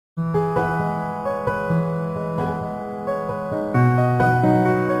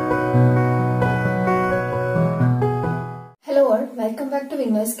Hello all, welcome back to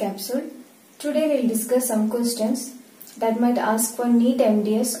Winner's Capsule. Today we will discuss some questions that might ask for Neet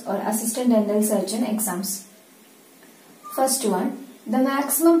Mds or Assistant Dental Surgeon exams. First one, the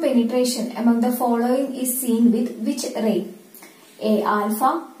maximum penetration among the following is seen with which ray? A.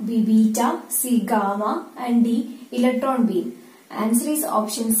 Alpha, B. Beta, C. Gamma and D. Electron beam. Answer is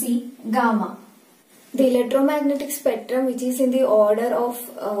option C. Gamma. The electromagnetic spectrum, which is in the order of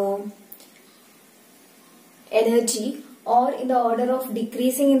energy or in the order of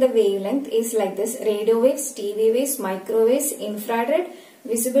decreasing in the wavelength, is like this: radio waves, TV waves, microwaves, infrared,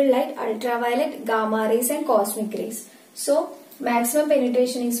 visible light, ultraviolet, gamma rays and cosmic rays. So maximum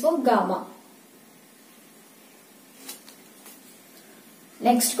penetration is for gamma.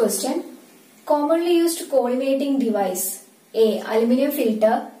 Next question. Commonly used collimating device: A. Aluminium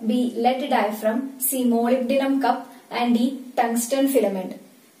filter, B. Lead diaphragm, C. Molybdenum cup and D. Tungsten filament.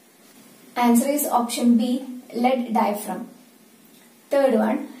 Answer is option B. Lead diaphragm. Third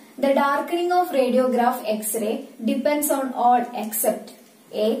one. The darkening of radiograph X-ray depends on all except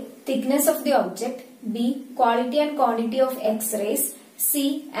A. Thickness of the object, B. Quality and quantity of X-rays,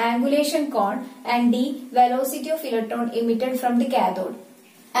 C. Angulation cone and D. Velocity of electron emitted from the cathode.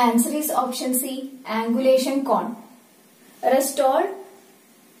 Answer is option C. Angulation cone. Rest all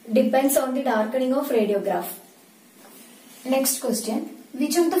depends on the darkening of radiograph. Next question.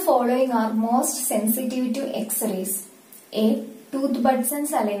 Which of the following are most sensitive to X-rays? A. Tooth buds and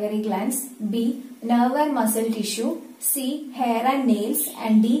salivary glands, B. Nerve and muscle tissue, C. Hair and nails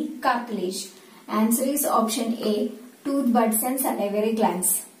and D. Cartilage. Answer is option A. Tooth buds and salivary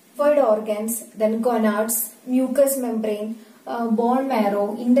glands. Void organs, then gonads, mucous membrane, bone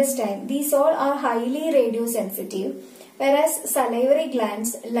marrow, intestine, these all are highly radiosensitive, whereas salivary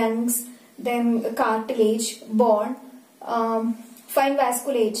glands, lungs, then cartilage, bone, fine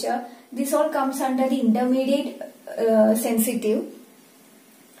vasculature, this all comes under the intermediate sensitive.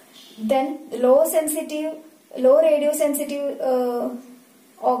 Then low radiosensitive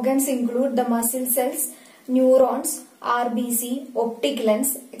organs include the muscle cells, neurons, RBC, optic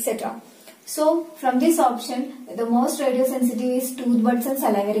lens, etc. So from this option, the most radiosensitive is tooth buds and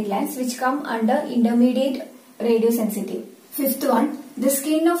salivary glands, which come under intermediate radiosensitive. Fifth one, the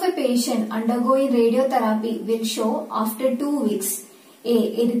skin of a patient undergoing radiotherapy will show after 2 weeks: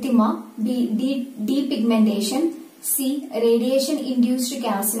 A. Erythema, B. Depigmentation, C. Radiation-induced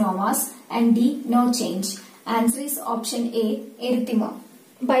carcinomas and D. No change. Answer is option A. Erythema.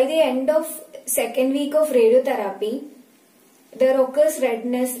 By the end of second week of radiotherapy, there occurs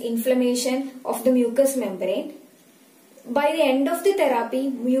redness, inflammation of the mucous membrane. By the end of the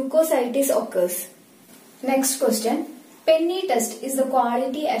therapy, mucositis occurs. Next question. Penny test is the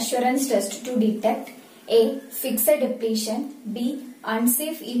quality assurance test to detect A. Fixed depletion, B.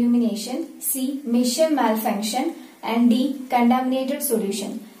 Unsafe illumination, C. Mission malfunction and D. Contaminated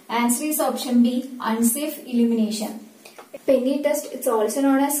solution. Answer is option B. Unsafe illumination. Penny test, it's also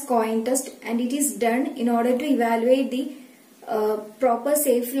known as coin test, and it is done in order to evaluate the proper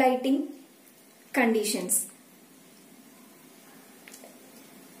safe lighting conditions.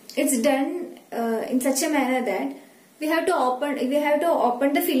 It's done in such a manner that we have to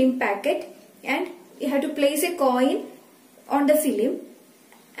open the film packet and we have to place a coin on the film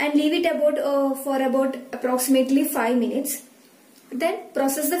and leave it for about approximately 5 minutes. Then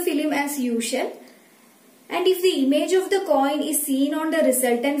process the film as usual, and if the image of the coin is seen on the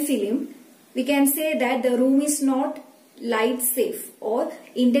resultant film, we can say that the room is not light safe, or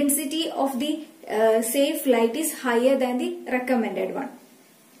intensity of the safe light is higher than the recommended one.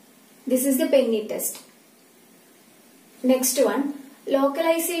 This is the Penny test. Next one,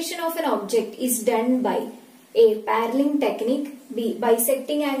 localization of an object is done by A. Paralleling technique, B.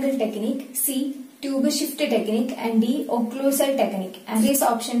 Bisecting angle technique, C. Tube shift technique and D. Occlusal technique. And this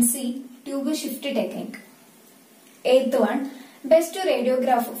option C. Tube shift technique. Eighth one, best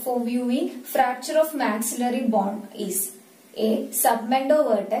radiograph for viewing fracture of maxillary bone is A. Submendo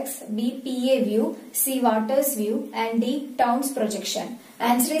vertex, B. PA view, C. Waters view and D. Townes projection.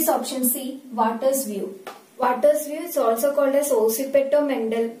 Answer is option C. Waters view. Waters view is also called as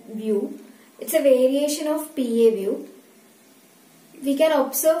Occipital-Mendel view. It's a variation of PA view. We can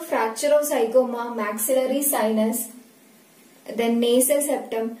observe fracture of zygoma, maxillary sinus, then nasal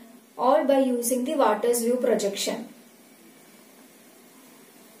septum, all by using the Waters view projection.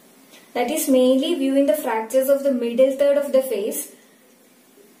 That is mainly viewing the fractures of the middle third of the face,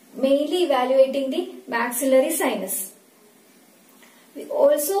 mainly evaluating the maxillary sinus.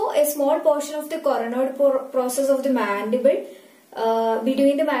 Also, a small portion of the coronoid process of the mandible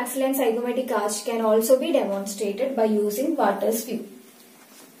between the maxilla and zygomatic arch can also be demonstrated by using Waters' view.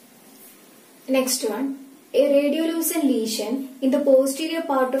 Next one, a radiolucent lesion in the posterior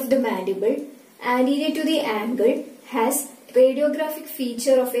part of the mandible anterior to the angle has radiographic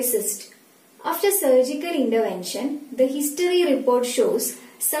feature of a cyst. After surgical intervention, the history report shows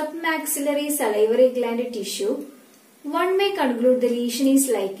submaxillary salivary gland tissue. One may conclude the lesion is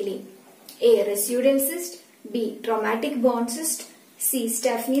likely A. Residual cyst, B. Traumatic bone cyst, C.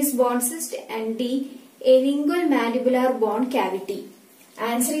 Stephanes bone cyst, and D. A lingual mandibular bone cavity.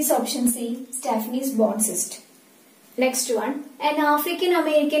 Answer is option C. Stephanes bone cyst. Next one, an African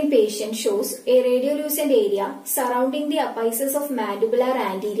American patient shows a radiolucent area surrounding the apices of mandibular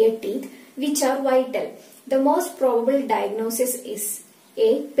anterior teeth which are vital. The most probable diagnosis is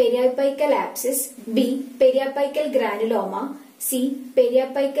A. Periapical abscess, B. Periapical granuloma, C.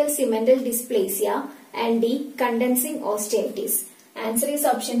 Periapical cemental dysplasia, and D. Condensing osteitis. Answer is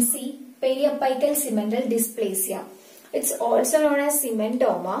option C. Periapical cemental dysplasia. It's also known as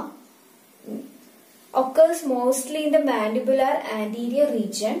cementoma. Occurs mostly in the mandibular anterior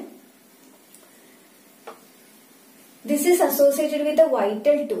region. This is associated with a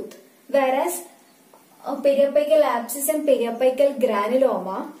vital tooth, whereas periapical abscess and periapical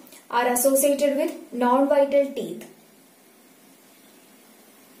granuloma are associated with non-vital teeth.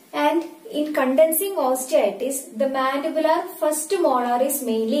 And in condensing osteitis, the mandibular first molar is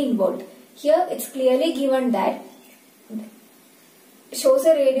mainly involved. Here it's clearly given that shows a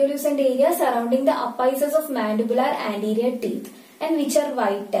radiolucent area surrounding the apices of mandibular anterior teeth and which are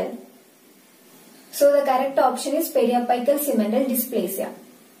vital. So the correct option is periapical cemental dysplasia.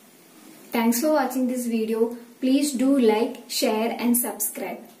 Thanks for watching this video. Please do like, share and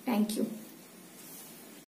subscribe. Thank you.